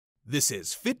This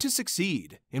is Fit to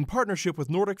Succeed in partnership with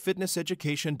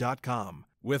NordicFitnessEducation.com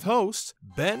with hosts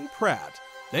Ben Pratt.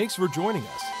 Thanks for joining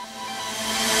us.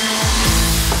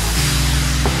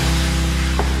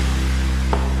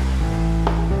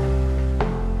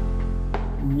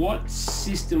 What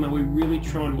system are we really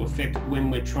trying to affect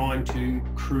when we're trying to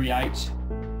create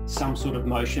some sort of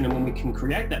motion? And when we can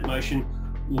create that motion,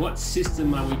 what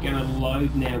system are we going to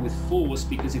load now with force?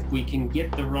 Because if we can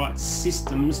get the right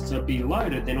systems to be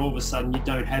loaded, then all of a sudden you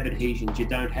don't have adhesions, you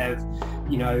don't have,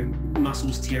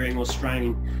 muscles tearing or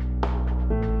straining.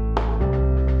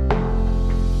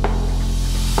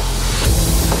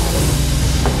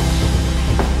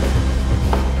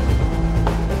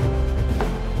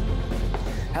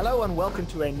 Hello and welcome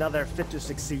to another Fit to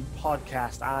Succeed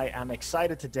podcast. I am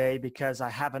excited today because I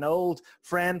have an old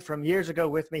friend from years ago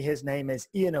with me. His name is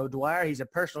Ian O'Dwyer. He's a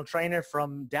personal trainer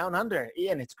from down under.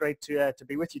 Ian, it's great to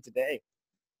be with you today.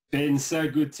 Ben, so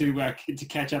good to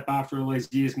catch up after all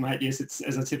these years, mate. Yes, it's,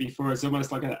 as I said before, it's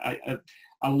almost like a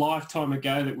lifetime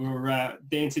ago that we were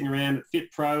dancing around at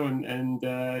Fit Pro and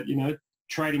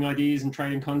trading ideas and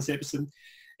trading concepts.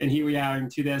 And here we are in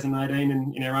 2018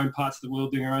 and in our own parts of the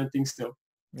world doing our own thing still.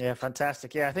 Yeah,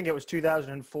 fantastic. Yeah, I think it was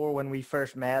 2004 when we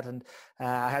first met, and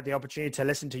I had the opportunity to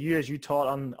listen to you as you taught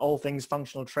on all things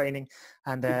functional training.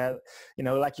 And,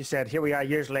 like you said, here we are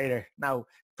years later. Now,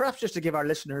 perhaps just to give our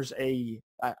listeners a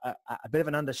bit of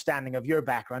an understanding of your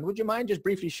background, would you mind just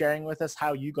briefly sharing with us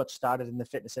how you got started in the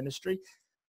fitness industry?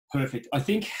 Perfect. I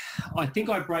think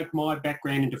I break my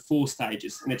background into 4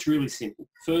 stages, and it's really simple.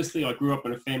 Firstly, I grew up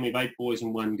in a family of 8 boys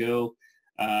and 1 girl.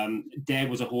 Dad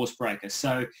was a horse breaker.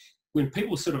 So when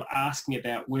people sort of ask me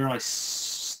about where I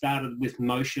started with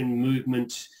motion,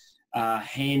 movement,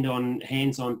 hands-on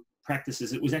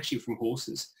practices, it was actually from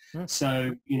horses.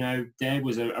 So, Dad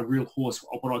was a real horse,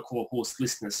 what I call a horse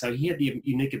listener. So he had the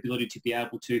unique ability to be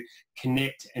able to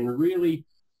connect and really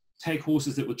take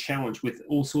horses that were challenged with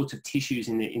all sorts of tissues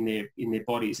in their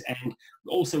bodies and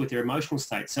also with their emotional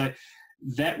state. So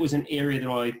that was an area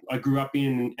that I grew up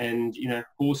in, and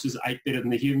horses ate better than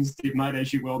the humans did, mate,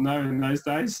 as you well know, in those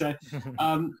days. So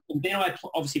and then I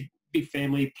obviously, big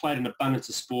family, played an abundance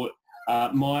of sport.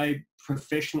 My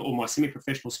professional or my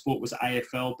semi-professional sport was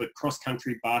AFL, but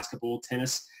cross-country, basketball,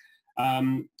 tennis.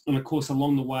 And of course,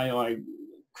 along the way, I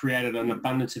created an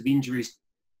abundance of injuries,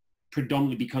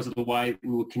 predominantly because of the way we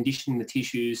were conditioning the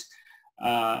tissues.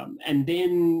 And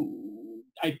then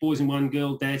 8 boys and 1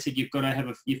 girl, Dad said, you've got to have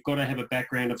a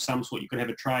background of some sort. You've got to have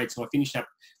a trade. So I finished up.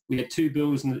 We had 2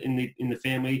 builders in the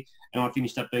family, and I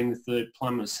finished up being the 3rd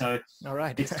plumber. So all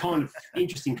right, it's kind of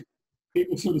interesting.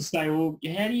 People sort of say, well,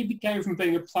 how do you go from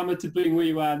being a plumber to being where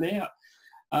you are now?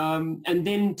 And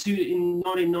then in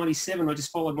 1997, I just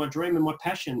followed my dream and my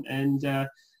passion, and it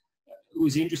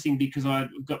was interesting because I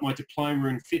got my diploma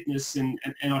in fitness, and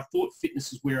I thought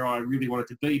fitness is where I really wanted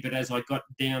to be. But as I got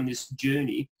down this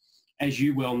journey, as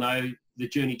you well know, the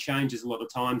journey changes a lot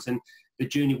of times, and the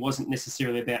journey wasn't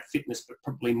necessarily about fitness, but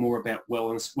probably more about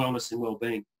wellness and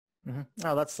well-being. Mm-hmm.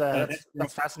 Oh, that's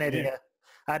fascinating. Yeah.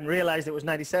 I hadn't realized it was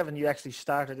 97. You actually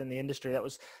started in the industry. That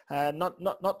was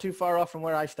not too far off from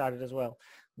where I started as well,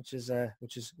 which is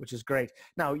great.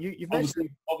 Now you've mentioned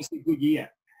obviously a good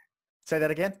year. Say that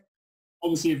again.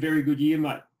 Obviously a very good year,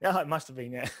 mate. Yeah, it must have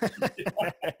been, yeah.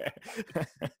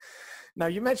 Now,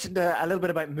 you mentioned a little bit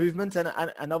about movement,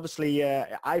 and obviously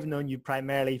I've known you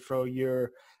primarily for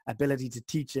your ability to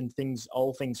teach in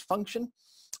all things function,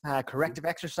 corrective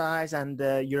exercise, and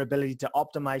your ability to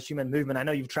optimize human movement. I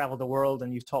know you've traveled the world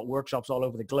and you've taught workshops all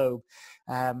over the globe.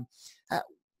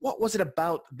 What was it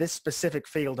about this specific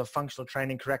field of functional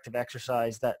training, corrective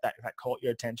exercise that caught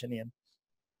your attention, Ian?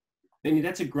 Benny,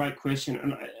 that's a great question.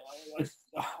 And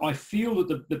I feel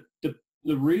that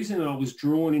the reason I was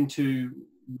drawn into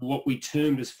what we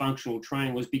termed as functional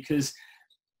training was because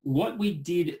what we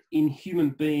did in human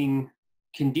being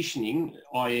conditioning,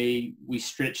 i.e. we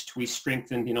stretched, we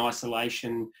strengthened in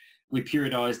isolation, we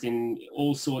periodized in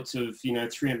all sorts of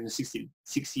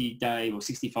 360 day or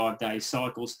 65-day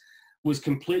cycles, was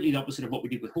completely the opposite of what we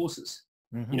did with horses.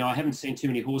 Mm-hmm. I haven't seen too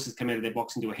many horses come out of their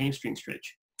box and do a hamstring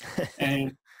stretch.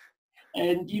 And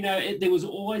there was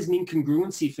always an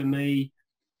incongruency for me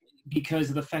because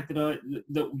of the fact that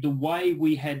the way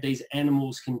we had these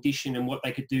animals conditioned and what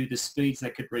they could do, the speeds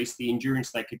they could reach, the endurance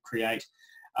they could create,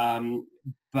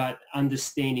 but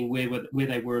understanding where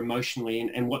they were emotionally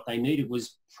and what they needed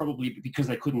was probably because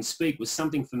they couldn't speak, was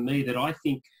something for me that I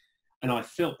think and I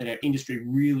felt that our industry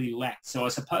really lacked. So I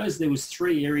suppose there was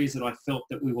 3 areas that I felt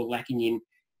that we were lacking in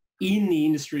the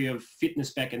industry of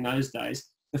fitness back in those days.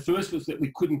 The first was that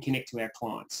we couldn't connect to our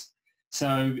clients.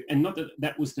 So, and not that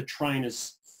that was the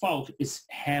trainer's fault. It's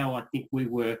how I think we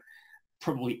were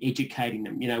probably educating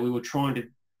them. We were trying to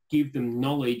give them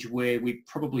knowledge where we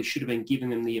probably should have been giving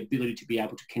them the ability to be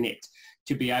able to connect,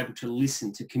 to be able to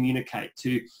listen, to communicate,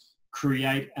 to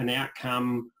create an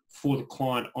outcome for the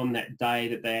client on that day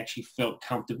that they actually felt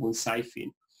comfortable and safe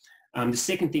in. The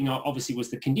second thing obviously was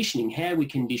the conditioning, how we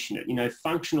condition it.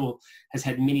 Functional has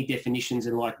had many definitions,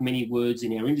 and like many words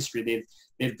in our industry,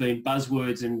 they've been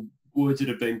buzzwords and words that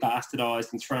have been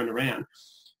bastardized and thrown around.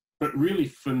 But really,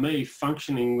 for me,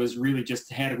 functioning was really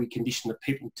just how do we condition the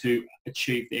people to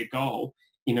achieve their goal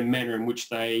in a manner in which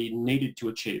they needed to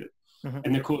achieve it. Mm-hmm.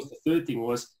 And of course, the third thing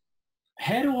was,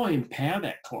 how do I empower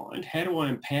that client? How do I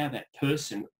empower that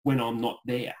person when I'm not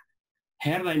there?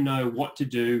 How do they know what to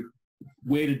do,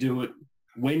 where to do it,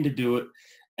 when to do it,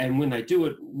 and when they do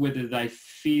it, whether they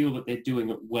feel that they're doing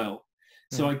it well?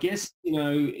 So I guess,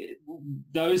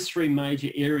 those three major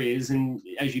areas, and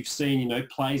as you've seen,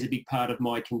 plays a big part of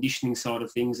my conditioning side of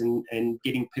things and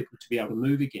getting people to be able to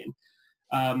move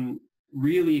again.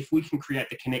 Really, if we can create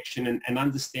the connection and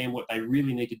understand what they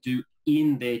really need to do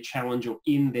in their challenge or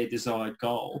in their desired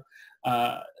goal,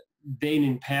 then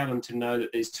empower them to know that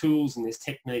there's tools and there's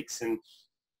techniques and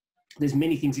there's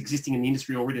many things existing in the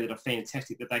industry already that are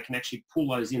fantastic, that they can actually pull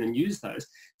those in and use those.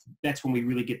 That's when we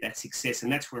really get that success.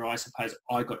 And that's where I suppose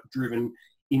I got driven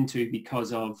into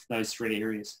because of those three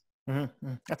areas.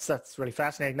 Mm-hmm. That's really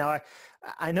fascinating. Now,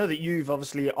 I know that you've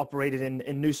obviously operated in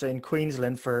Noosa in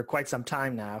Queensland for quite some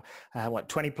time now.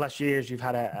 20 plus years you've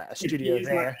had a studio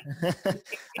there.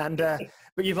 And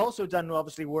but you've also done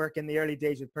obviously work in the early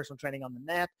days with personal training on the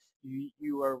net.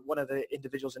 You were one of the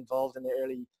individuals involved in the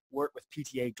early work with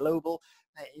PTA Global.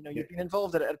 You've been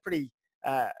involved at a pretty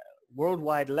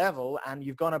worldwide level, and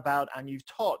you've gone about and you've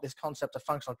taught this concept of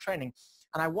functional training.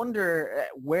 And I wonder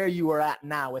where you are at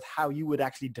now with how you would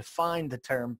actually define the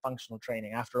term functional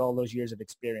training after all those years of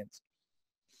experience.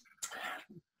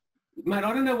 Mate,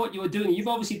 I don't know what you were doing. You've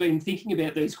obviously been thinking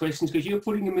about these questions because you're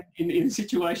putting them in a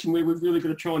situation where we've really got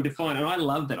to try and define. And I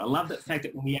love that. I love that fact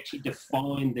that when we actually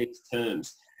define these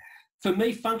terms. For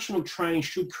me, functional training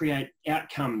should create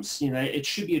outcomes. It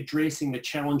should be addressing the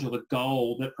challenge or the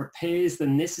goal that prepares the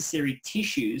necessary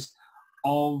tissues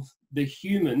of the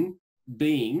human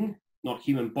being, not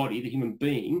human body, the human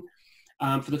being,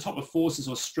 for the type of forces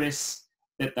or stress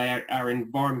that they are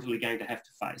environmentally going to have to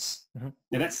face. Mm-hmm.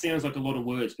 Now, that sounds like a lot of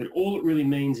words, but all it really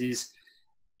means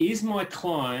is my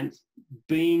client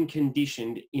being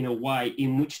conditioned in a way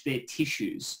in which their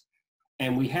tissues,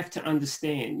 and we have to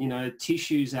understand,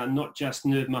 tissues are not just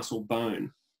nerve, muscle,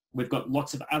 bone. We've got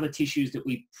lots of other tissues that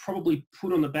we probably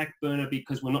put on the back burner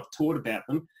because we're not taught about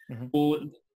them. Mm-hmm. Or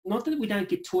not that we don't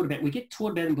get taught about them, we get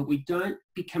taught about them, but we don't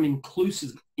become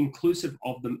inclusive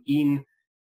of them in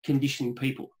conditioning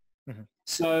people. Mm-hmm.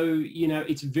 So,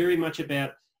 it's very much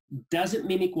about, does it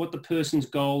mimic what the person's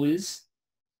goal is?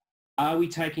 Are we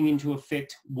taking into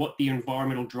effect what the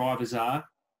environmental drivers are?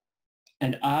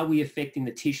 And are we affecting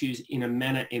the tissues in a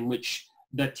manner in which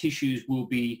the tissues will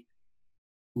be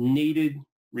needed,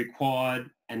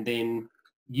 required, and then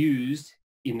used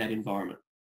in that environment?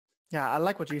 Yeah, I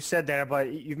like what you said there,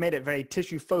 but you've made it very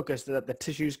tissue focused, that the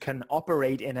tissues can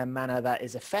operate in a manner that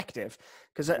is effective.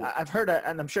 Because I've heard,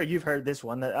 and I'm sure you've heard this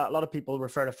one, that a lot of people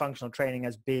refer to functional training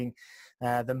as being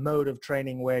the mode of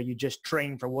training where you just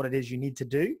train for what it is you need to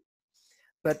do.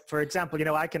 But for example,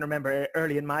 I can remember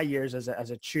early in my years as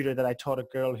a tutor that I taught a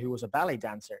girl who was a ballet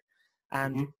dancer.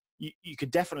 And mm-hmm. you could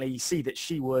definitely see that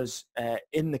she was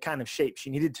in the kind of shape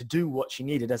she needed to do what she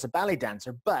needed as a ballet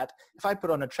dancer. But if I put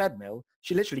on a treadmill,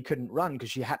 she literally couldn't run because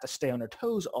she had to stay on her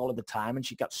toes all of the time. And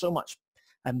she got so much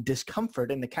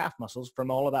discomfort in the calf muscles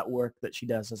from all of that work that she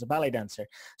does as a ballet dancer.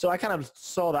 So I kind of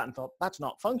saw that and thought, that's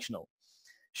not functional.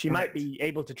 She Right. might be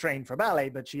able to train for ballet,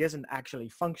 but she isn't actually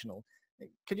functional.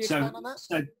 Could you expand on that?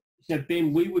 So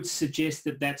Ben, we would suggest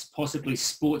that that's possibly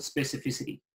sport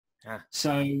specificity.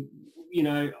 So,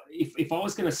 if I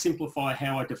was going to simplify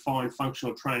how I define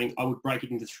functional training, I would break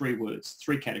it into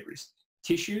three categories: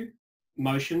 tissue,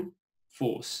 motion,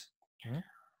 force. Okay.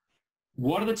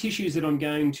 What are the tissues that I'm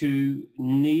going to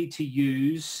need to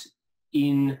use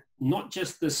in not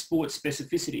just the sport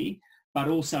specificity, but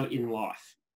also in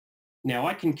life? Now,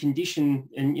 I can condition,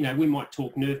 and, we might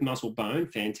talk nerve, muscle, bone,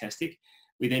 fantastic.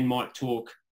 We then might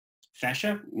talk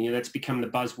fascia, that's become the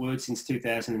buzzword since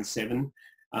 2007.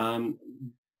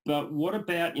 But what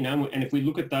about, and if we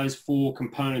look at those four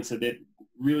components of that,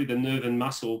 really the nerve and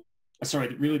muscle,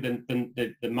 really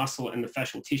the muscle and the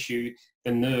fascial tissue,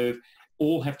 the nerve,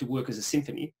 all have to work as a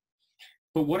symphony.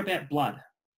 But what about blood?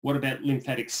 What about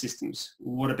lymphatic systems?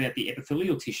 What about the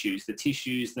epithelial tissues, the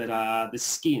tissues that are the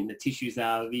skin, the tissues that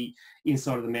are the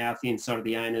inside of the mouth, the inside of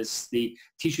the anus, the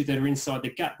tissues that are inside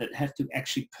the gut that have to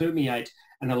actually permeate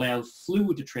and allow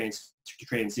fluid to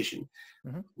transition.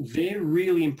 Mm-hmm. They're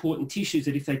really important tissues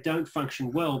that if they don't function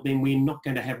well, then we're not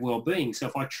going to have well-being. So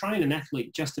if I train an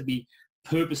athlete just to be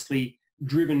purposely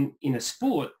driven in a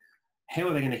sport, how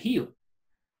are they going to heal?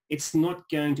 It's not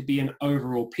going to be an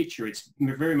overall picture. It's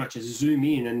very much a zoom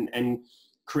in and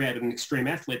create an extreme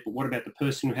athlete. But what about the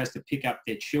person who has to pick up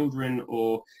their children,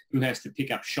 or who has to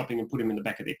pick up shopping and put them in the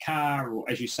back of their car, or,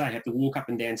 as you say, have to walk up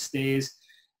and down stairs?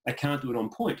 They can't do it on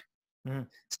point. Mm.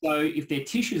 So if their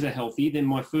tissues are healthy, then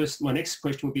my next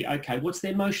question would be, okay, what's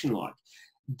their motion like?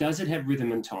 Does it have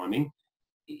rhythm and timing?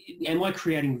 Am I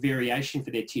creating variation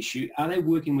for their tissue? Are they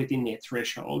working within their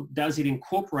threshold? Does it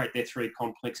incorporate their three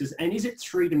complexes? And is it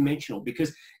three-dimensional?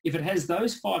 Because if it has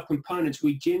those 5 components,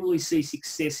 we generally see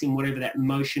success in whatever that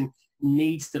motion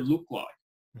needs to look like.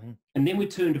 Mm-hmm. And then we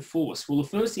turn to force. Well, the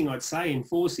first thing I'd say in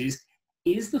force is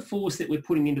the force that we're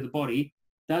putting into the body,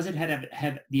 does it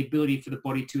have the ability for the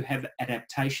body to have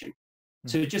adaptation? Mm-hmm.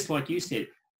 So just like you said,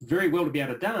 very well to be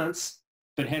able to dance,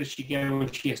 but how does she go when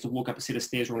she has to walk up a set of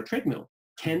stairs or on a treadmill?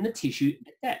 Can the tissue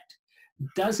adapt?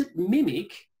 Does it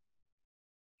mimic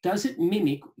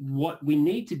what we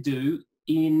need to do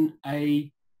in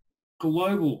a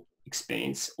global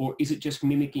expanse, or is it just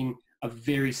mimicking a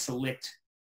very select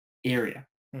area?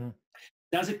 Mm-hmm.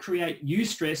 Does it create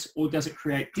eustress, or does it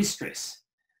create distress?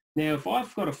 Now, if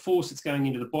I've got a force that's going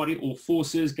into the body, or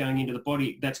forces going into the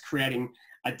body that's creating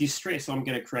a distress, I'm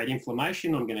going to create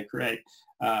inflammation, I'm going to create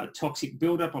toxic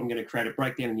buildup, I'm going to create a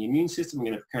breakdown in the immune system, I'm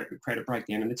going to create a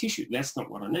breakdown in the tissue. That's not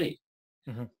what I need.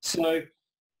 Mm-hmm. So,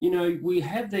 we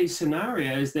have these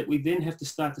scenarios that we then have to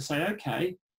start to say,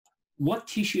 okay, what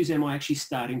tissues am I actually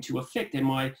starting to affect?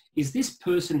 Is this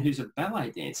person who's a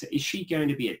ballet dancer, is she going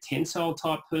to be a tensile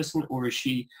type person, or is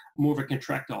she more of a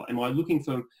contractile? Am I looking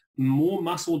for more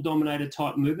muscle dominated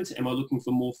type movements? Am I looking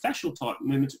for more fascial type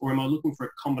movements, or am I looking for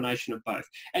a combination of both?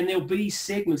 And there'll be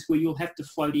segments where you'll have to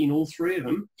float in all 3 of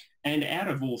them and out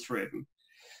of all 3 of them.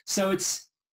 So it's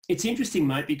interesting,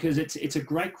 mate, because it's a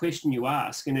great question you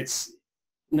ask, and it's,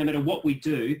 no matter what we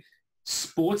do,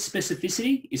 sports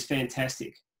specificity is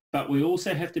fantastic, but we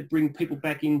also have to bring people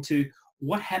back into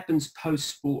what happens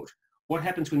post-sport. What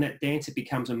happens when that dancer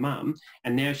becomes a mum,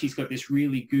 and now she's got this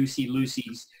really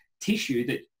goosey-loosey tissue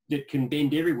that can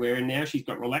bend everywhere, and now she's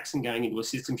got relaxin going into her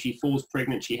system, she falls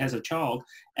pregnant, she has a child,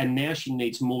 and now she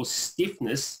needs more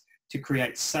stiffness to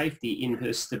create safety in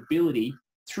her stability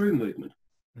through movement.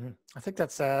 Mm-hmm. I think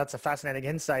that's a fascinating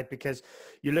insight, because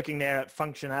you're looking there at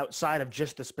function outside of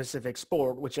just the specific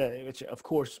sport, which of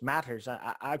course matters.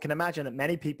 I can imagine that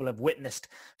many people have witnessed,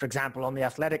 for example, on the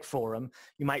athletic forum,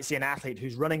 you might see an athlete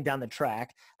who's running down the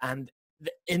track, and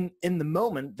in the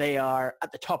moment they are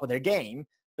at the top of their game,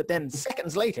 but then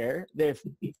seconds later they've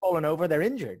fallen over, they're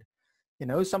injured.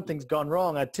 Something's gone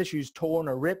wrong, a tissue's torn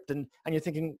or ripped, and you're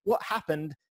thinking, what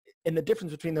happened in the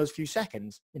difference between those few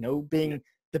seconds? Being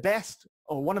the best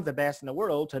or one of the best in the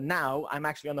world to now I'm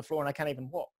actually on the floor and I can't even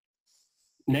walk.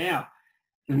 Now,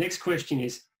 the next question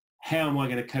is, how am I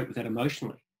going to cope with that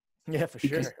emotionally? Yeah, for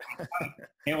sure.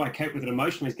 How I cope with it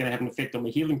emotionally is going to have an effect on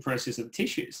the healing process of the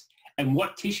tissues, and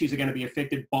what tissues are going to be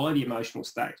affected by the emotional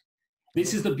state.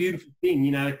 This is the beautiful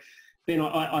thing, Ben,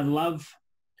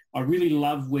 I really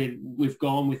love where we've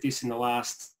gone with this in the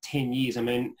last 10 years. I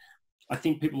mean, I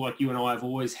think people like you and I have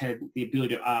always had the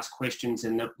ability to ask questions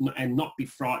and not be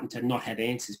frightened to not have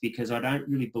answers, because I don't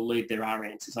really believe there are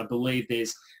answers. I believe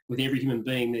with every human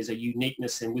being, there's a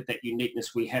uniqueness, and with that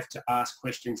uniqueness, we have to ask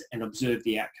questions and observe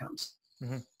the outcomes.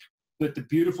 Mm-hmm. But the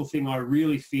beautiful thing I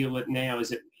really feel it now is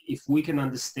that if we can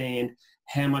understand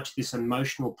how much this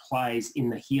emotional plays in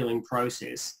the healing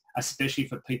process, especially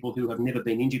for people who have never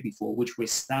been injured before, which we're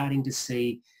starting to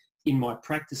see in my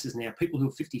practices now, people who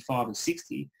are 55 and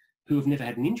 60, who have never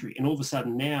had an injury, and all of a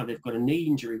sudden now they've got a knee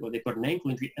injury or they've got an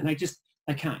ankle injury, and they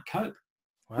can't cope.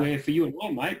 Wow. Where for you and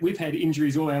I, mate, we've had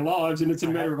injuries all our lives, and it's a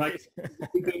matter of like,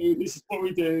 this is what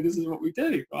we do, this is what we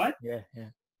do, right? Yeah.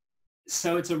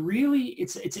 So it's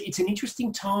an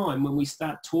interesting time when we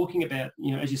start talking about,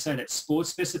 as you say, that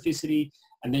sports specificity,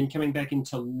 and then coming back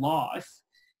into life,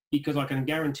 because I can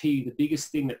guarantee you the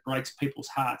biggest thing that breaks people's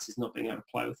hearts is not being able to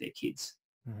play with their kids.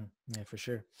 Mm-hmm. Yeah, for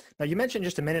sure. Now, you mentioned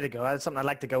just a minute ago, that's something I'd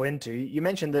like to go into. You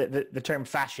mentioned the term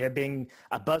fascia being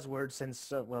a buzzword since,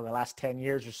 the last 10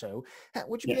 years or so.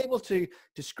 Would you be able to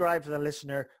describe for the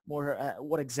listener more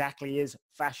what exactly is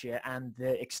fascia and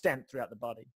the extent throughout the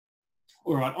body?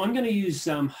 All right, I'm going to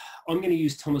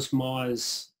use Thomas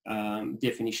Myers'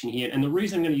 definition here. And the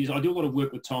reason I'm going to use, I do a lot of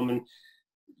work with Tom, and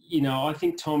I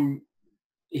think Tom,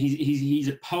 he's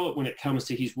a poet when it comes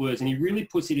to his words, and he really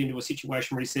puts it into a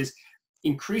situation where he says,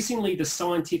 increasingly the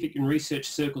scientific and research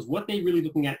circles, what they're really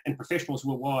looking at, and professionals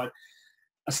worldwide,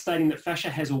 are stating that fascia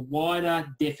has a wider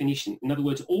definition. In other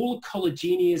words, all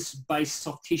collagenous-based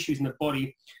soft tissues in the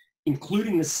body,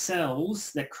 including the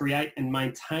cells that create and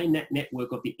maintain that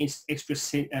network of the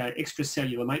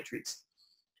extracellular matrix.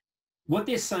 What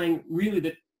they're saying really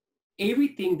that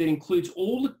everything that includes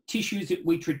all the tissues that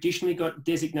we traditionally got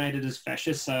designated as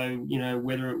fascia, so,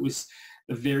 whether it was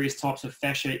the various types of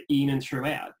fascia in and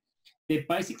throughout, they're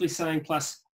basically saying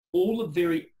plus all the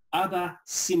very other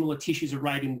similar tissues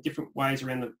arrayed in different ways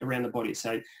around the body.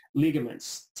 So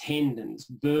ligaments, tendons,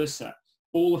 bursa,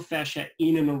 all the fascia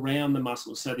in and around the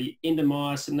muscles. So the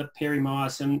endomysium, the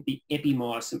perimysium, the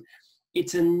epimysium.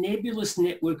 It's a nebulous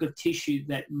network of tissue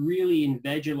that really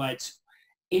invagulates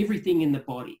everything in the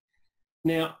body.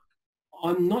 Now,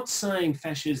 I'm not saying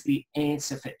fascia is the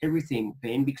answer for everything,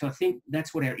 Ben, because I think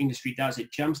that's what our industry does.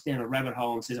 It jumps down a rabbit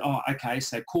hole and says, oh, okay,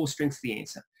 so core strength's the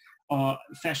answer.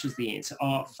 Fascia's the answer.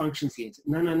 Function's the answer.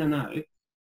 No.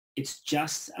 It's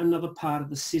just another part of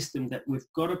the system that we've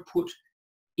got to put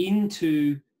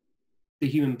into the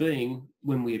human being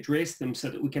when we address them so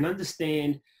that we can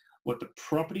understand what the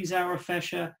properties are of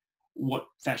fascia, what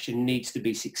fascia needs to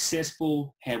be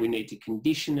successful, how we need to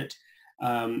condition it,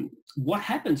 what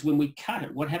happens when we cut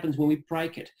it, what happens when we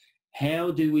break it, how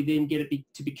do we then get it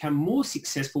to become more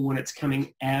successful when it's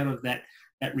coming out of that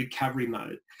recovery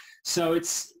mode. So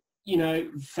it's,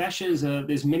 fascias,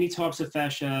 there's many types of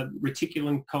fascia.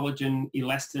 Reticulin, collagen,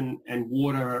 elastin, and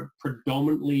water are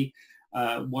predominantly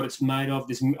what it's made of.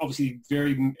 There's obviously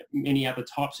very many other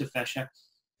types of fascia.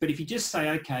 But if you just say,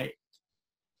 okay,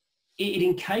 it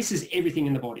encases everything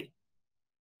in the body.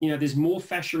 There's more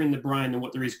fascia in the brain than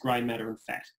what there is grey matter and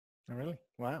fat. Oh, really?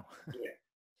 Wow. Yeah.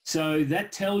 So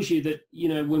that tells you that,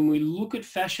 when we look at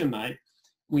fascia, mate,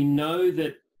 we know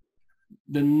that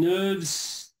the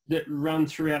nerves that run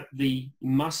throughout the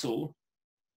muscle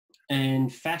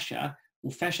and fascia,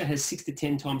 well, fascia has 6 to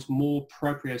 10 times more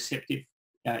proprioceptive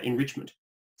enrichment.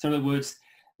 So in other words,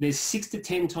 there's 6 to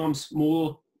 10 times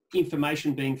more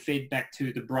information being fed back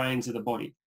to the brains of the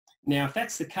body. Now, if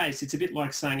that's the case, it's a bit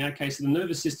like saying, okay, so the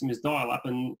nervous system is dial-up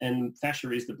and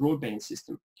fascia is the broadband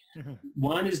system. Mm-hmm.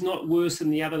 One is not worse than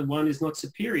the other, one is not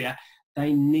superior.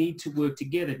 They need to work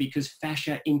together because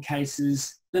fascia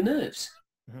encases the nerves.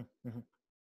 Mm-hmm. Mm-hmm.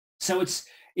 So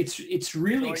it's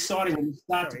really exciting when you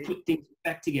start to put things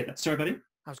back together. Sorry, buddy?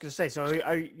 I was going to say, so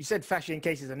you said fascia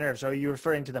encases the nerve. So are you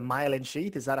referring to the myelin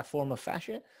sheath? Is that a form of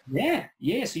fascia? Yeah.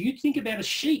 So you think about a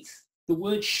sheath, the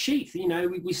word sheath,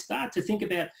 we start to think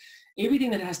about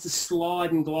everything that has to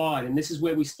slide and glide. And this is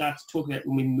where we start to talk about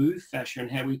when we move fascia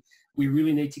and how we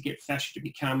really need to get fascia to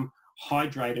become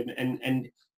hydrated. And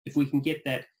if we can get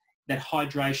that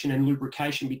hydration and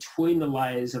lubrication between the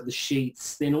layers of the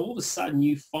sheaths, then all of a sudden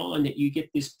you find that you get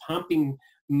this pumping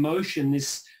motion,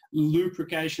 this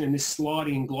lubrication and this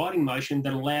sliding and gliding motion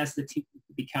that allows the tissue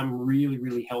to become really,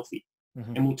 really healthy.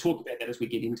 Mm-hmm. And we'll talk about that as we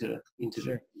get into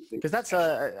sure. Because that's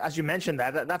as you mentioned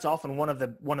that's often one of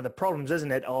the problems,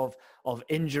 isn't it, of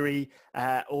injury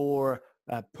or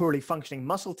poorly functioning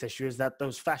muscle tissue, is that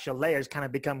those fascial layers kind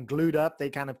of become glued up. They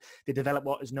develop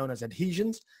what is known as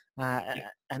adhesions,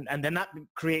 and then that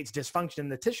creates dysfunction in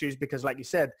the tissues because, like you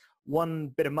said, one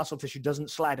bit of muscle tissue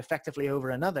doesn't slide effectively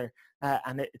over another,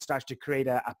 and it starts to create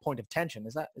a point of tension.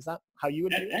 Is that how you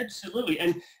would do it? Absolutely.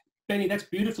 And Benny, that's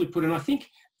beautifully put. And I think,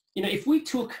 if we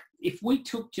took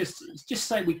just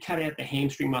say we cut out the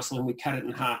hamstring muscle and we cut it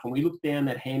in half and we look down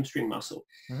that hamstring muscle,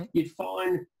 mm-hmm. you'd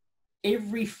find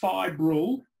every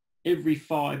fibril, every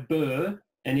fiber,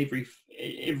 and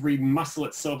every muscle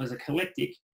itself as a collective,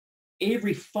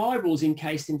 every fibril is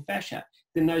encased in fascia.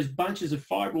 Then those bunches of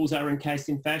fibrils are encased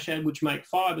in fascia, which make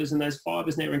fibers, and those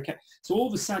fibers now are encased. So all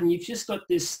of a sudden, you've just got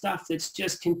this stuff that's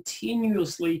just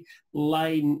continuously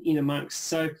laden in amongst.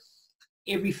 So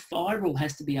every fibril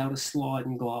has to be able to slide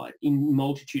and glide in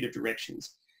multitude of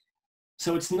directions.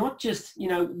 So it's not just,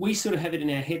 we sort of have it in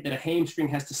our head that a hamstring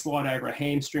has to slide over a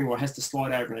hamstring or has to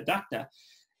slide over an adductor.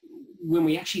 When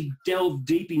we actually delve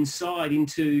deep inside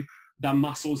into the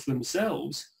muscles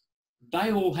themselves,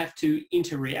 they all have to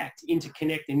interact,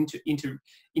 interconnect, and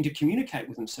intercommunicate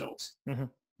with themselves. Mm-hmm.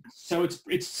 So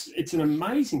it's an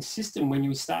amazing system when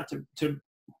you start to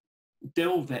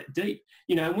delve that deep.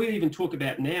 And we even talk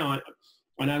about now,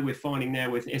 I know we're finding now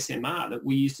with SMR that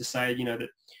we used to say, that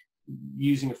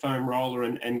using a foam roller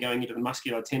and going into the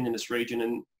muscular tendinous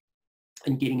region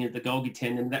and getting into the Golgi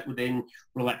tendon, that would then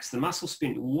relax the muscle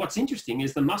spindle. What's interesting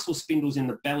is the muscle spindle's in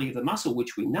the belly of the muscle,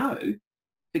 which we know,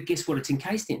 but guess what it's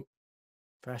encased in?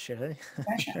 Fascia, eh?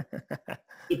 Fascia.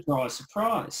 Surprise,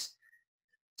 surprise.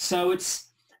 So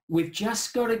we've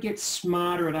just got to get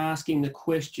smarter at asking the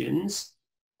questions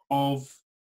of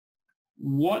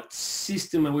what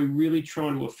system are we really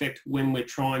trying to affect when we're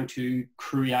trying to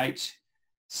create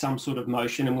some sort of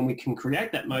motion, and when we can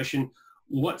create that motion,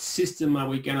 what system are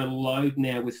we going to load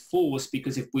now with force?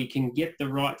 Because if we can get the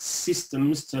right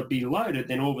systems to be loaded,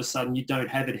 then all of a sudden you don't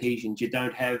have adhesions, you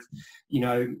don't have,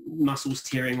 muscles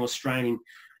tearing or straining.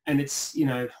 And it's,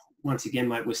 once again,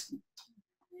 mate,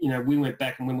 we went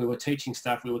back, and when we were teaching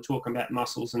stuff, we were talking about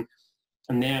muscles, and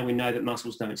now we know that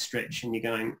muscles don't stretch, and you're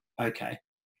going, okay.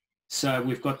 So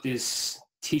we've got this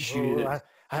tissue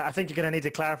I think you're going to need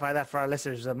to clarify that for our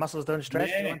listeners. Muscles don't stretch.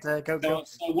 Yeah. You want to go?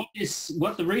 So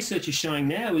what the research is showing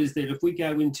now is that if we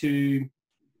go into,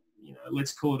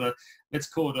 let's call it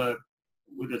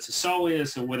whether it's a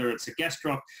soleus or whether it's a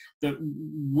gastroc, that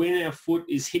when our foot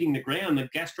is hitting the ground, the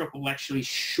gastroc will actually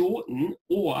shorten,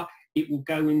 or it will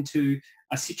go into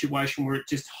a situation where it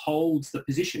just holds the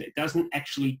position. It doesn't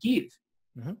actually give.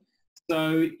 Mm-hmm.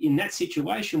 So in that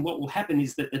situation, what will happen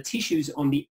is that the tissues on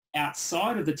the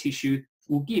outside of the tissue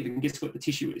will give, and guess what the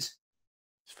tissue is?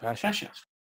 Fascia.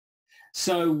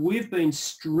 So we've been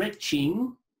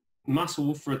stretching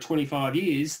muscle for 25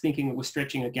 years thinking that we're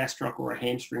stretching a gastroc or a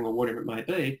hamstring or whatever it may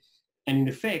be, and in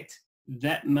effect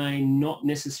that may not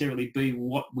necessarily be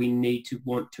what we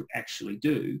want to actually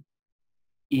do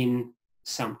in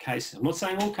some cases. I'm not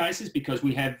saying all cases, because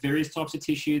we have various types of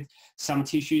tissue. Some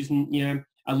tissues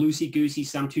are loosey-goosey,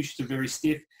 some tissues are very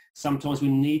stiff. Sometimes we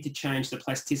need to change the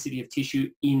plasticity of tissue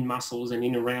in muscles and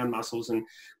in around muscles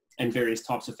and various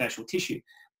types of fascial tissue.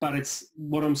 But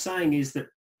what I'm saying is that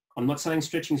I'm not saying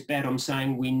stretching is bad. I'm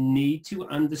saying we need to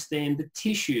understand the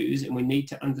tissues, and we need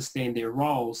to understand their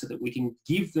role so that we can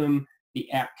give them the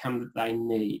outcome that they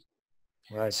need.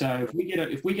 Right. So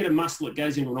if we get a muscle that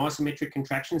goes into an isometric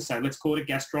contraction, so let's call it a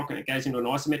gastroc, and it goes into an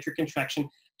isometric contraction,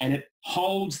 and it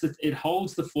holds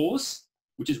the force,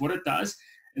 which is what it does.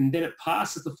 And then it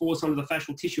passes the force onto the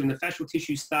fascial tissue, and the fascial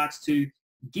tissue starts to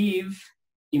give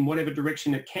in whatever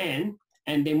direction it can.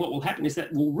 And then what will happen is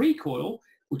that will recoil,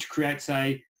 which creates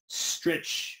a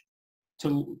stretch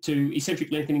to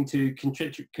eccentric lengthening to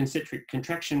concentric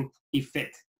contraction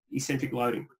effect, eccentric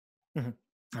loading.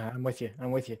 Mm-hmm. I'm with you.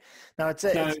 Now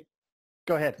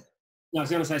go ahead. I was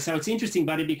going to say, so it's interesting,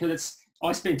 buddy, because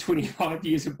I spent 25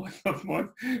 years of my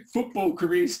football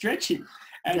career stretching.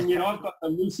 And, I've got the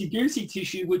loosey-goosey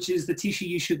tissue, which is the tissue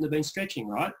you shouldn't have been stretching,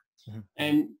 right? Mm-hmm.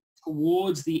 And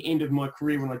towards the end of my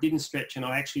career, when I didn't stretch and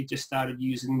I actually just started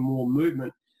using more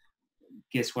movement,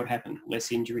 guess what happened?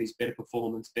 Less injuries, better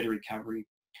performance, better recovery.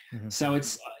 Mm-hmm. So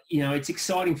it's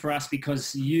exciting for us,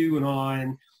 because you and I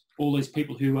and all these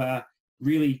people who are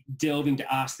really delving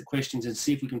to ask the questions and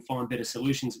see if we can find better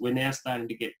solutions, we're now starting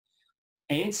to get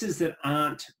answers that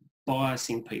aren't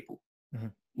biasing people. Mm-hmm.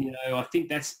 I think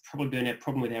that's probably been our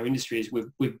problem with our industry, is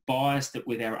we've biased it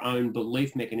with our own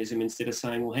belief mechanism instead of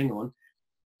saying, well, hang on,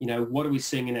 what are we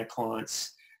seeing in our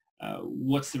clients?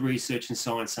 What's the research and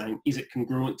science saying? Is it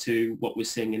congruent to what we're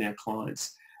seeing in our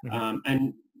clients? Mm-hmm.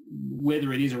 And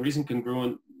whether it is or isn't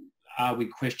congruent, are we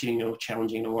questioning or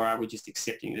challenging, or are we just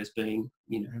accepting it as being,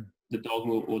 mm-hmm. the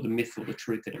dogma or the myth or the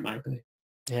truth that it may be?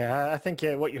 Yeah, I think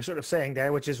what you're sort of saying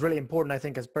there, which is really important, I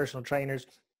think, as personal trainers,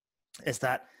 is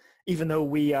that even though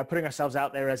we are putting ourselves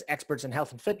out there as experts in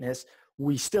health and fitness,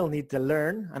 we still need to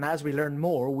learn. And as we learn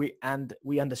more, we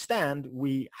understand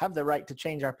we have the right to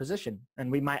change our position,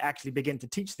 and we might actually begin to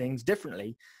teach things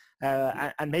differently.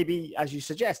 And maybe, as you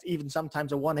suggest, even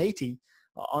sometimes a 180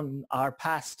 on our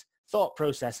past thought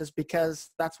processes, because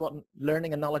that's what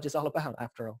learning and knowledge is all about,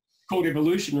 after all. Called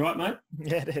evolution, right, mate?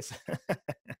 Yeah, it is.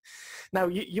 Now,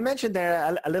 you mentioned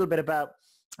there a little bit about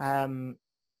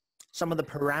some of the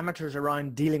parameters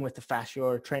around dealing with the fascia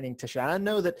or training tissue. And I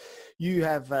know that you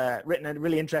have written a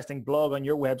really interesting blog on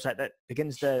your website that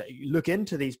begins to look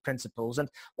into these principles. And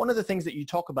one of the things that you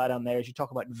talk about on there is you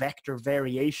talk about vector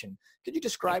variation. Could you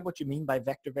describe what you mean by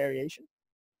vector variation?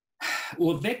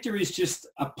 Well, vector is just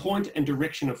a point and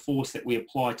direction of force that we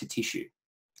apply to tissue.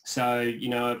 So,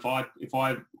 if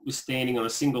I was standing on a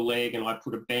single leg and I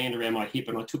put a band around my hip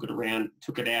and I took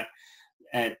it out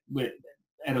at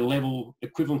a level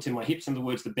equivalent to my hips. In other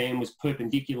words, the band was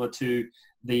perpendicular to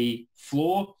the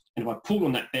floor. And if I pulled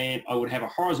on that band, I would have a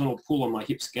horizontal pull on my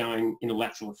hips going in a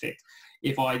lateral effect.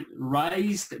 If I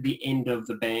raised the end of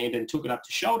the band and took it up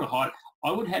to shoulder height,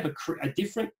 I would have a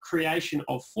different creation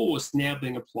of force now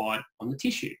being applied on the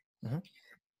tissue. Mm-hmm.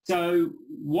 So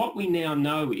what we now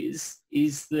know is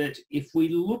that if we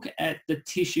look at the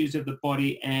tissues of the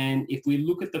body and if we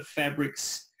look at the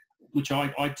fabrics, which I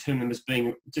term them as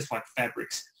being just like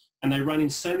fabrics, and they run in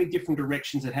so many different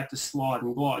directions that have to slide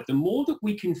and glide, the more that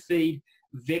we can feed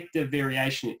vector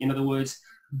variation, in other words,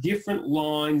 different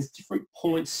lines, different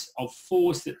points of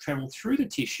force that travel through the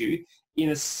tissue in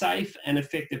a safe and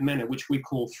effective manner, which we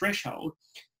call threshold,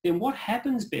 then what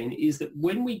happens, Ben, is that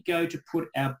when we go to put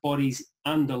our bodies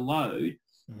under load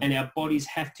and our bodies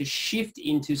have to shift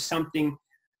into something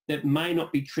that may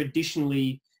not be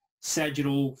traditionally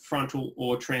sagittal, frontal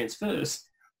or transverse,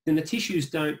 then the tissues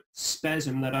don't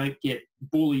spasm, they don't get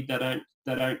bullied, they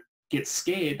don't get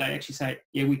scared. They actually say,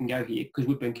 yeah, we can go here because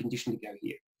we've been conditioned to go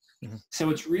here. So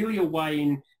it's really a way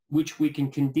in which we can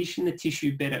condition the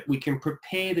tissue better. We can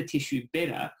prepare the tissue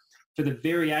better for the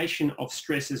variation of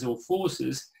stresses or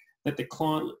forces that the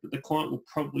client will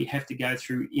probably have to go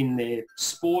through in their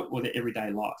sport or their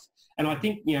everyday life. And I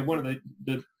think, you know, one of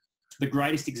the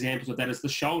greatest examples of that is the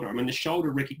shoulder. I mean, the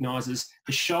shoulder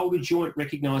joint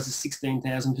recognizes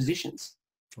 16,000 positions.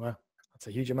 Wow, that's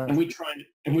a huge amount. And we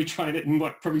train it in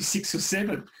what, probably 6 or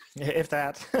 7. If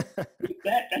that.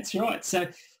 That's right. So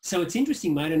it's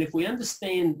interesting, mate. And if we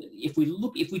understand, if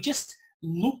we just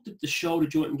looked at the shoulder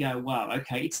joint and go, wow,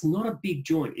 okay, it's not a big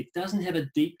joint. It doesn't have a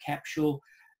deep capsule.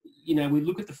 You know, we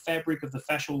look at the fabric of the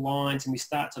fascial lines and we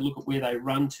start to look at where they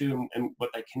run to and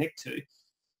what they connect to.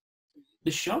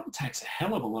 The shoulder takes a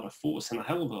hell of a lot of force and a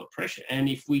hell of a lot of pressure. And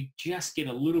if we just get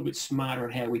a little bit smarter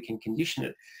at how we can condition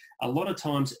it, a lot of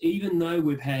times, even though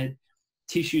we've had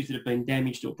tissues that have been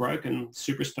damaged or broken,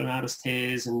 supraspinatus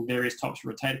tears and various types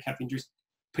of rotator cuff injuries,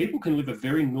 people can live a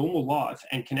very normal life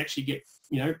and can actually get,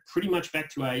 you know, pretty much back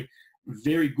to a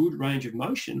very good range of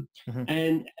motion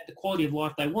and the quality of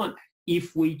life they want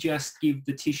if we just give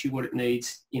the tissue what it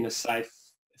needs in a safe,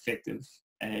 effective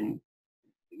and,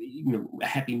 you know, a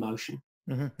happy motion.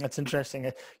 That's interesting.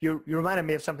 You reminded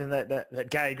me of something that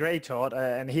Gary Gray taught,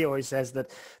 and he always says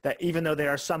that even though there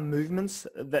are some movements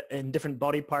that in different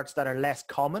body parts that are less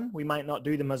common, we might not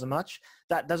do them as much.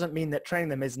 That doesn't mean that training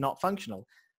them is not functional.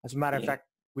 As a matter of fact,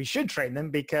 we should train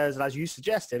them because, as you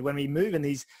suggested, when we move in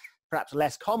these perhaps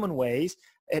less common ways,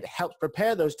 it helps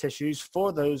prepare those tissues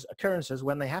for those occurrences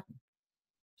when they happen.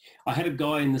 I had a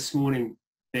guy in this morning,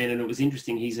 Ben, and it was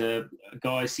interesting. He's a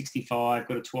guy, 65,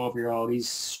 got a 12-year-old. He's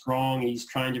strong. He's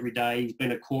trained every day. He's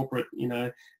been a corporate, you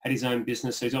know, had his own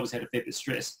business. So he's obviously had a fair bit of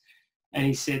stress. And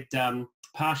he said,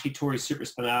 partially tore his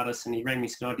supraspinatus, and he rang me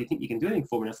and said, oh, do you think you can do anything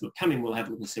for me? And I said, look, come in, we'll have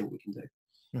a look and see what we can do.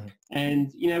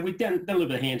 And, you know, we've done a little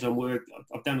bit of hands-on work.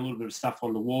 I've done a little bit of stuff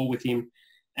on the wall with him.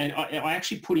 And I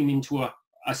actually put him into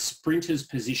a sprinter's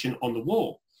position on the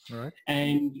wall. Right.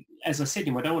 And as I said to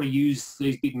him, I don't want to use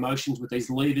these big motions with these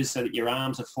levers so that your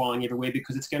arms are flying everywhere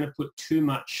because it's going to put too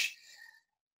much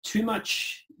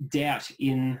doubt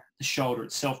in the shoulder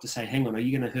itself to say, hang on, are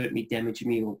you going to hurt me, damage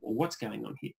me, or what's going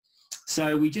on here?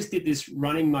 So we just did this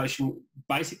running motion,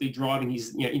 basically driving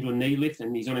his, you know, into a knee lift,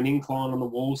 and he's on an incline on the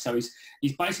wall. So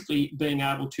he's basically being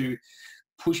able to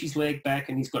push his leg back,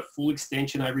 and he's got full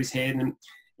extension over his head. And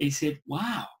he said,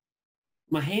 wow,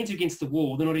 my hands are against the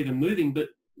wall. They're not even moving, but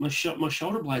my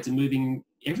shoulder blades are moving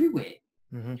everywhere.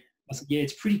 I said, yeah,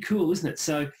 it's pretty cool, isn't it?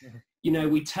 So, you know,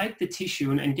 we take the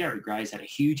tissue, and Gary Gray's had a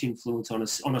huge influence on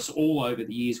us all over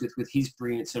the years with his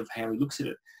brilliance of how he looks at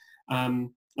it.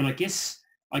 And I guess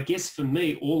for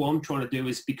me, all I'm trying to do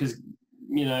is, because,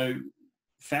 you know,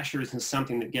 fascia isn't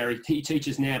something that Gary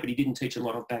teaches now, but he didn't teach a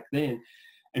lot of back then.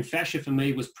 And fascia for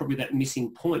me was probably that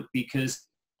missing point, because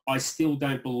I still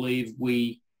don't believe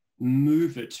we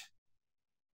move it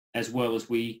as well as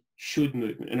we should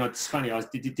move it. And it's funny, I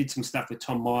did some stuff with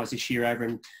Tom Myers this year over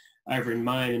in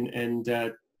Maine, and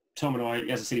Tom and I,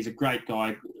 as I said, he's a great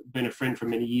guy, been a friend for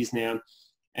many years now,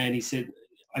 and he said,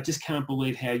 I just can't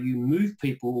believe how you move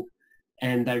people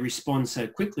and they respond so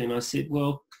quickly. And I said,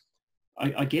 well,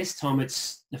 I guess, Tom,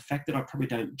 it's the fact that I probably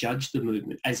don't judge the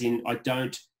movement, as in I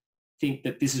don't think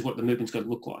that this is what the movement's got to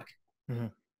look like.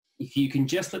 If you can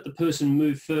just let the person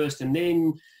move first, and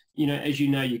then, you know, as you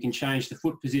know, you can change the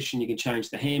foot position, you can change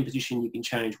the hand position, you can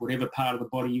change whatever part of the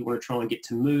body you want to try and get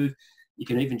to move. You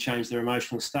can even change their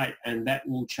emotional state, and that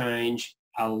will change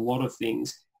a lot of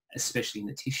things, especially in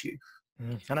the tissue.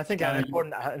 And I think an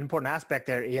important aspect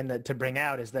there, Ian, to bring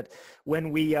out is that when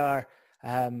we are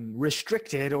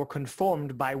restricted or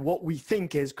conformed by what we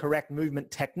think is correct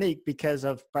movement technique because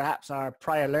of perhaps our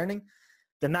prior learning,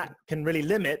 then that can really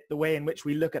limit the way in which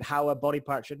we look at how a body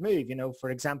part should move. You know, for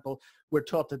example, we're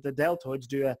taught that the deltoids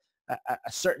do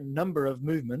a certain number of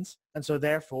movements. And so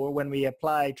therefore, when we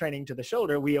apply training to the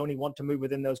shoulder, we only want to move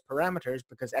within those parameters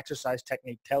because exercise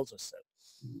technique tells us so.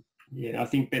 Yeah, I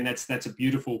think, Ben, that's a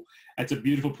beautiful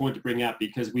point to bring up,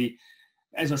 because we,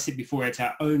 as I said before, it's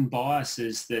our own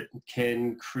biases that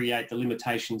can create the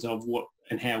limitations of what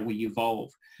and how we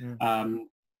evolve.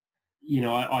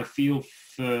 I feel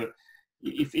for,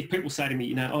 if people say to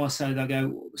me, so they'll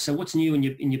go, so what's new in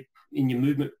your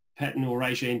movement pattern or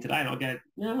regime today? And I'll go,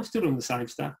 no, I'm still doing the same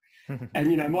stuff.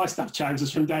 And my stuff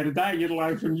changes from day to day, let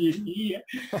alone from year to year.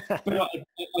 But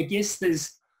I guess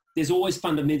there's always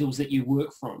fundamentals that you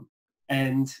work from.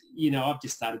 And, I've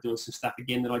just started doing some stuff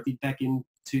again that I did back in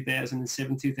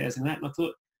 2007, 2008. And I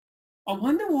thought, I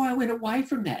wonder why I went away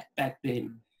from that back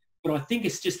then. But I think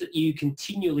it's just that you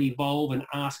continually evolve and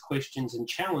ask questions and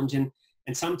challenge. And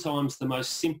sometimes the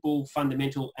most simple,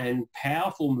 fundamental and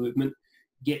powerful movement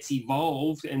gets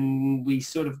evolved. And we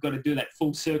sort of got to do that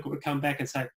full circle to come back and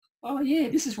say, oh, yeah,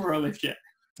 this is where I left you.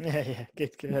 Yeah,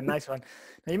 good. Nice one.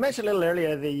 Now, you mentioned a little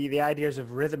earlier the ideas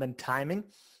of rhythm and timing.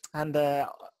 And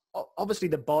obviously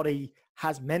the body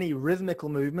has many rhythmical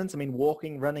movements. I mean,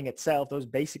 walking, running itself, those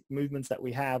basic movements that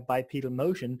we have, bipedal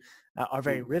motion, are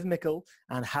very rhythmical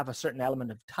and have a certain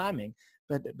element of timing.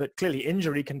 But clearly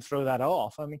injury can throw that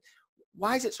off. I mean,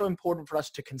 why is it so important for us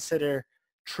to consider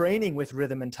training with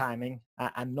rhythm and timing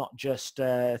and not just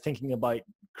thinking about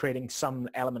creating some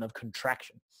element of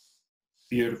contraction?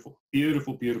 Beautiful.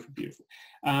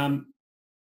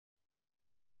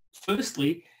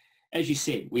 Firstly, as you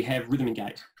said, we have rhythm and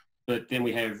gait, but then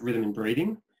we have rhythm in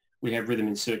breathing, we have rhythm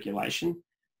in circulation,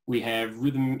 we have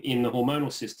rhythm in the hormonal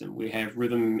system, we have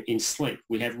rhythm in sleep,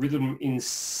 we have rhythm in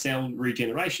cell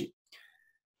regeneration.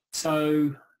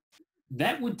 So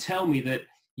that would tell me that,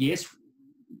 yes,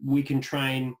 we can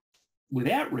train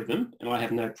without rhythm, and I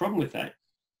have no problem with that.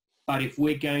 But if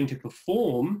we're going to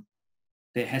perform,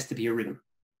 there has to be a rhythm.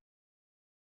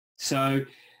 So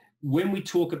when we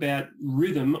talk about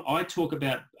rhythm, I talk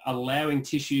about allowing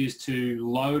tissues to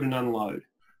load and unload.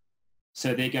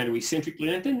 So they're going to eccentrically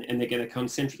lengthen and they're going to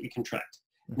concentrically contract.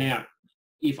 Now,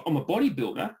 if I'm a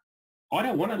bodybuilder, I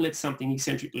don't want to let something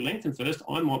eccentrically lengthen first.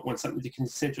 I might want something to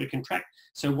concentrically contract.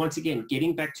 So once again,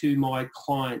 getting back to my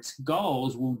client's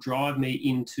goals will drive me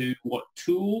into what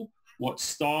tool, what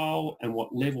style, and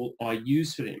what level I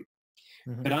use for them.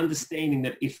 But understanding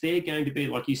that if they're going to be,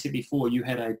 like you said before, you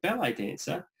had a ballet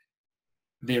dancer,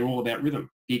 they're all about rhythm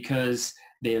because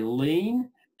they're lean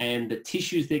and the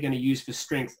tissues they're going to use for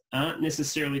strength aren't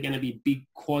necessarily going to be big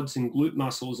quads and glute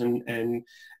muscles and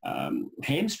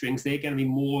hamstrings. They're going to be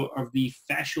more of the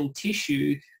fascial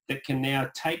tissue that can now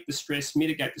take the stress,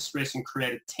 mitigate the stress and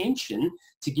create a tension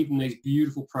to give them these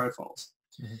beautiful profiles.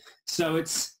 So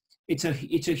it's a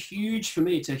huge, for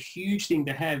me, it's a huge thing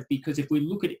to have, because if we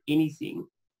look at anything,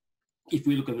 if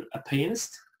we look at a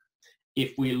pianist,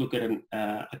 if we look at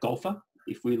a golfer,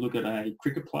 if we look at a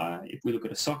cricket player, if we look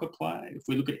at a soccer player, if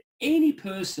we look at any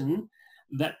person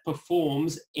that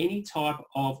performs any type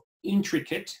of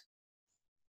intricate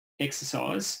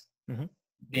exercise,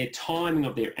 their timing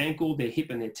of their ankle, their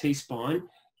hip and their T-spine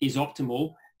is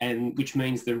optimal, and which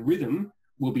means the rhythm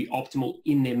will be optimal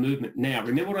in their movement. Now,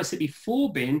 remember what I said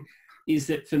before, Ben, is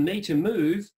that for me to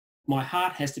move, my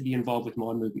heart has to be involved with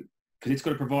my movement because it's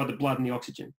got to provide the blood and the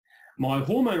oxygen. My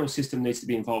hormonal system needs to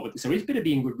be involved with it. So it's better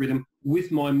be in good rhythm with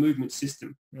my movement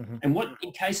system. And what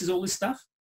encases all this stuff?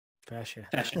 Fascia.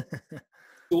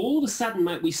 So all of a sudden,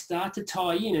 mate, we start to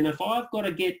tie in. And if I've got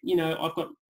to get, I've got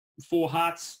 4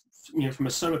 hearts, from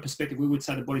a soma perspective, we would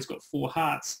say the body's got 4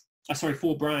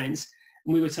 brains.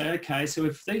 And we would say, okay, so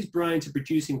if these brains are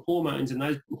producing hormones and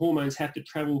those hormones have to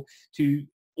travel to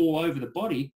all over the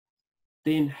body,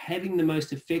 then having the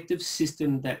most effective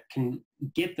system that can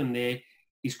get them there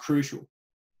is crucial.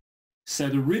 So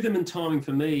the rhythm and timing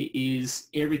for me is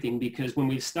everything, because when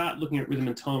we start looking at rhythm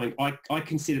and timing, I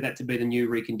consider that to be the new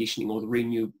reconditioning or the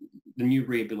new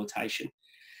rehabilitation.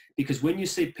 Because when you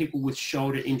see people with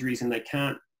shoulder injuries and they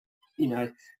can't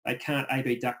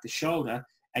abduct the shoulder,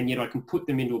 and yet I can put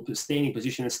them into a standing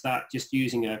position and start just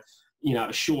using a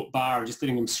short bar and just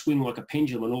letting them swing like a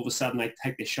pendulum, and all of a sudden they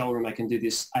take their shoulder and they can do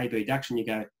this abduction. You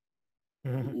go,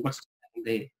 what's happening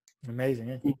there? Amazing,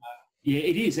 eh? Yeah,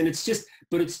 it is. And it's just,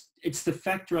 but it's the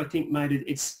factor, I think, mate,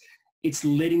 it's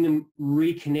letting them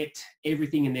reconnect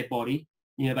everything in their body.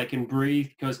 They can breathe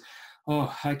because,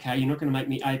 oh, okay, you're not going to make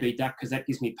me abduct because that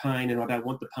gives me pain and I don't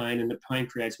want the pain, and the pain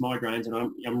creates migraines and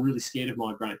I'm really scared of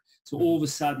migraine. So all of a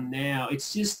sudden now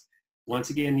it's just,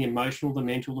 once again, the emotional, the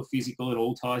mental, the physical, it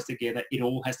all ties together. It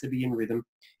all has to be in rhythm.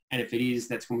 And if it is,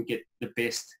 that's when we get the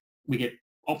best. We get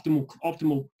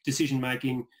optimal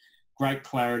decision-making, great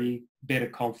clarity, better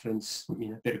confidence,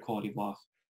 better quality of life.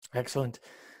 Excellent.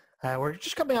 We're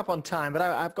just coming up on time, but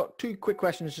I've got two quick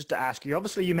questions just to ask you.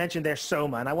 Obviously, you mentioned there's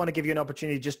SOMA, and I want to give you an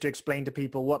opportunity just to explain to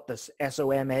people what this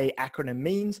SOMA acronym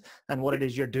means and what it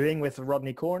is you're doing with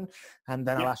Rodney Corn, and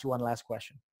then I'll ask you one last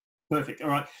question. Perfect. All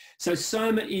right. So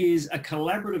SOMA is a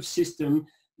collaborative system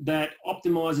that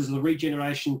optimizes the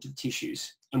regeneration of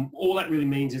tissues. And all that really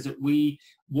means is that we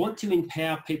want to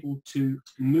empower people to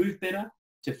move better,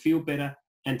 to feel better,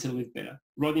 and to live better.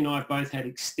 Rodney and I have both had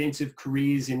extensive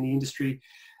careers in the industry,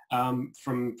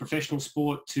 from professional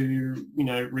sport to,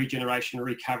 regeneration,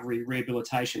 recovery,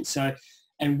 rehabilitation. So,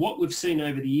 and what we've seen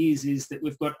over the years is that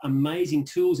we've got amazing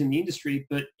tools in the industry,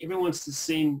 but everyone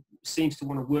seems to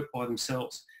want to work by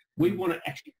themselves. We want to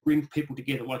actually bring people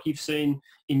together. Like you've seen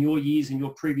in your years, in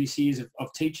your previous years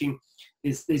of teaching,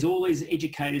 there's all these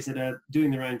educators that are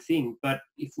doing their own thing. But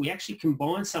if we actually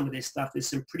combine some of their stuff, there's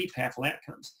some pretty powerful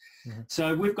outcomes. Mm-hmm.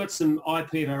 So we've got some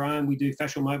IP of our own. We do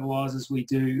fascial mobilizers. We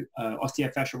do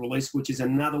osteofascial release, which is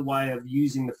another way of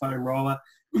using the foam roller.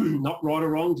 Not right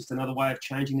or wrong, just another way of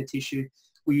changing the tissue.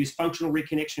 We use functional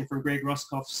reconnection from Greg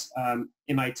Roscoff's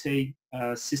MAT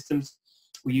systems.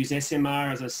 We use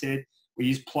SMR, as I said. We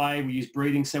use play, we use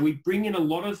breathing. So we bring in a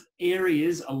lot of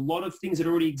areas, a lot of things that are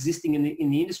already existing in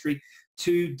the industry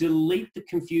to delete the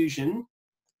confusion,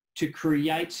 to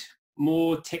create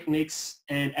more techniques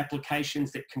and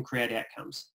applications that can create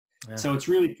outcomes. Yeah. So it's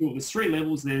really cool. There's 3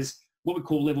 levels. There's what we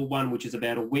call level 1, which is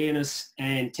about awareness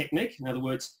and technique. In other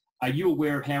words, are you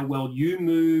aware of how well you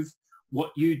move,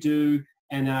 what you do,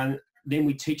 and then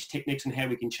we teach techniques on how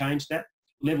we can change that.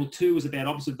 Level 2 is about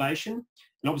observation,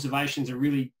 and observations are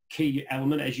really key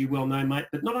element, as you well know, mate,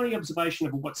 but not only observation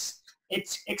of what's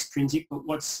extrinsic, but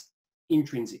what's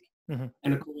intrinsic. Mm-hmm.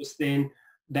 And of course, then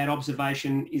that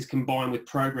observation is combined with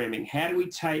programming. How do we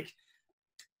take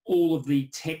all of the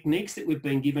techniques that we've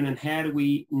been given and how do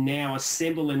we now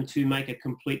assemble them to make a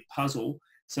complete puzzle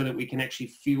so that we can actually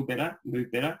feel better,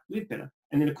 move better, live better?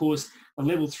 And then, of course, a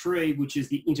level 3, which is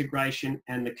the integration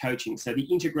and the coaching. So the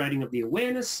integrating of the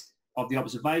awareness, of the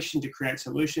observation to create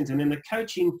solutions, and then the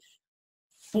coaching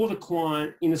for the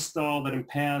client in a style that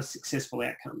empowers successful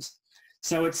outcomes.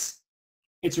 So it's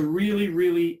a really,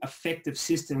 really effective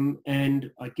system. And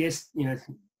I guess,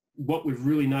 what we've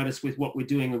really noticed with what we're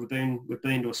doing, we've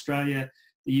been to Australia,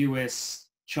 the US,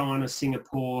 China,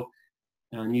 Singapore,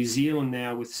 New Zealand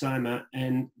now with SOMA,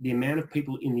 and the amount of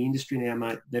people in the industry now,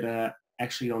 mate, that are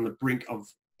actually on the brink of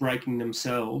breaking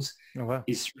themselves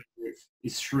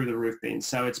is through the roof, Ben.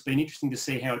 So it's been interesting to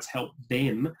see how it's helped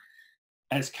them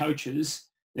as coaches.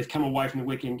 They've come away from the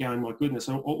weekend going, my goodness,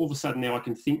 all of a sudden now I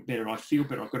can think better, I feel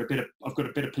better, I've got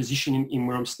a better position in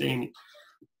where I'm standing.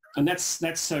 And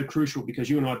that's so crucial because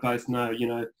you and I both know,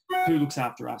 who looks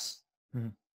after us. Mm-hmm.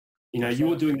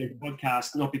 You're doing this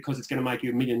podcast not because it's going to make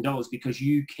you $1 million, because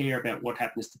you care about what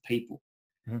happens to people.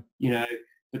 Mm-hmm.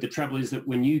 But the trouble is that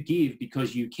when you give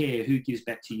because you care, who gives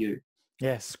back to you?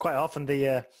 Yes, quite often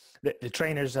the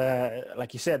trainers,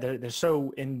 like you said, they're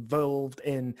so involved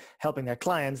in helping their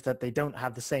clients that they don't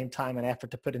have the same time and effort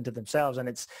to put into themselves, and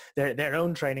it's their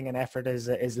own training and effort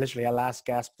is literally a last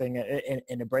gasp thing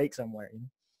in a break somewhere.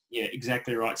 Yeah,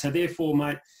 exactly right. So therefore,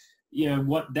 mate,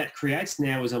 what that creates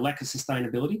now is a lack of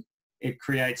sustainability. It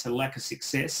creates a lack of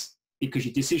success because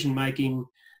your decision making,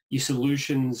 your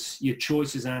solutions, your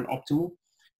choices aren't optimal.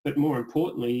 But more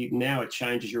importantly, now it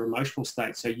changes your emotional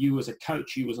state. So you as a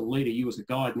coach, you as a leader, you as a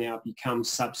guide now become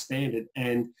substandard.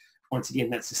 And once again,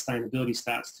 that sustainability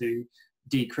starts to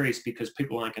decrease because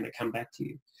people aren't going to come back to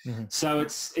you. Mm-hmm. So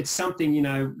it's something,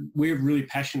 we're really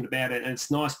passionate about it. And it's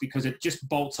nice because it just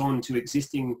bolts on to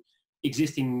existing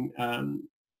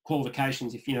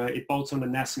qualifications. If, it bolts onto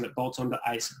NASM, it bolts onto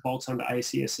ACE, it bolts onto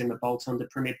ACSM, it bolts onto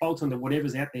Premier, it bolts onto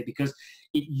whatever's out there because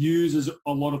it uses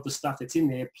a lot of the stuff that's in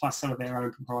there plus some of our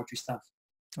own proprietary stuff.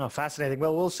 Oh, fascinating.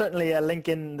 Well, we'll certainly link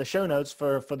in the show notes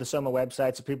for the SOMA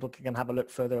website so people can have a look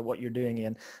further at what you're doing,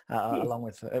 Ian, along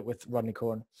with Rodney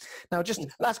Corn. Now, just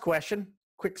last question,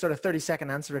 quick sort of 30-second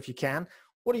answer if you can.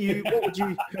 What would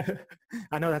you,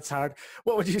 I know that's hard.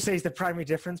 What would you say is the primary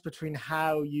difference between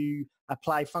how you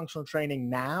apply functional training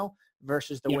now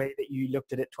versus the way that you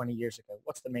looked at it 20 years ago?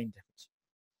 What's the main difference?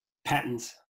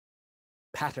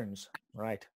 Patterns,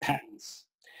 right. Patterns.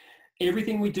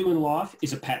 Everything we do in life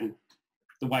is a pattern.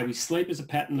 The way we sleep is a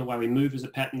pattern, the way we move is a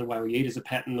pattern, the way we eat is a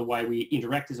pattern, the way we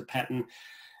interact is a pattern.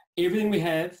 Everything we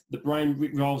have, the brain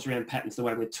revolves around patterns, the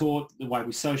way we're taught, the way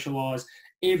we socialize.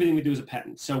 Everything we do is a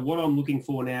pattern. So what I'm looking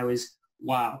for now is,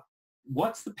 wow,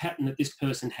 what's the pattern that this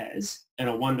person has? And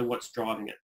I wonder what's driving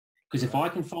it. Because if I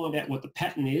can find out what the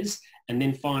pattern is and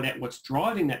then find out what's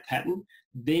driving that pattern,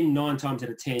 then 9 times out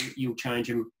of 10, you'll change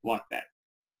them like that.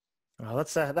 Well,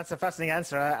 that's a fascinating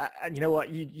answer. And you know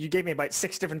what? You gave me about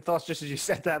 6 different thoughts just as you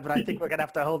said that, but I think we're going to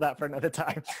have to hold that for another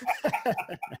time.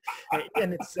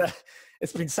 And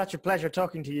it's been such a pleasure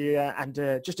talking to you and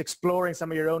just exploring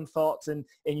some of your own thoughts and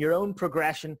in your own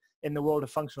progression in the world of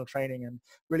functional training, and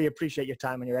really appreciate your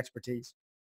time and your expertise.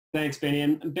 Thanks, Benny.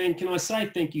 And Ben, can I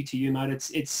say thank you to you,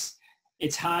 mate?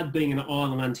 It's hard being an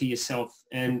island unto yourself,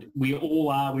 and we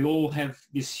all are. We all have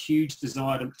this huge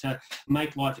desire to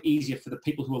make life easier for the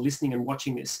people who are listening and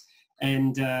watching this.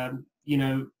 And, you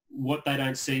know, what they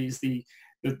don't see is the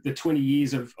 20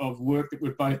 years of work that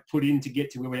we've both put in to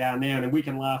get to where we are now. And we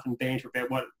can laugh and banter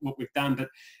about what we've done, but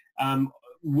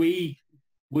we,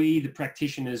 the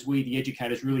practitioners, we, the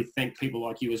educators, really thank people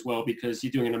like you as well, because you're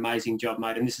doing an amazing job,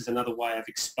 mate. And this is another way of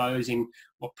exposing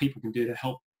what people can do to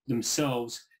help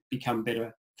themselves become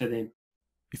better for them.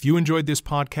 If you enjoyed this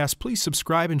podcast, please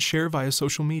subscribe and share via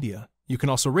social media. You can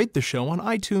also rate the show on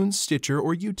iTunes, Stitcher,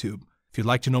 or YouTube. If you'd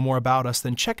like to know more about us,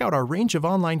 then check out our range of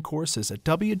online courses at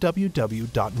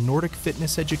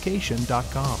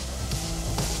www.nordicfitnesseducation.com.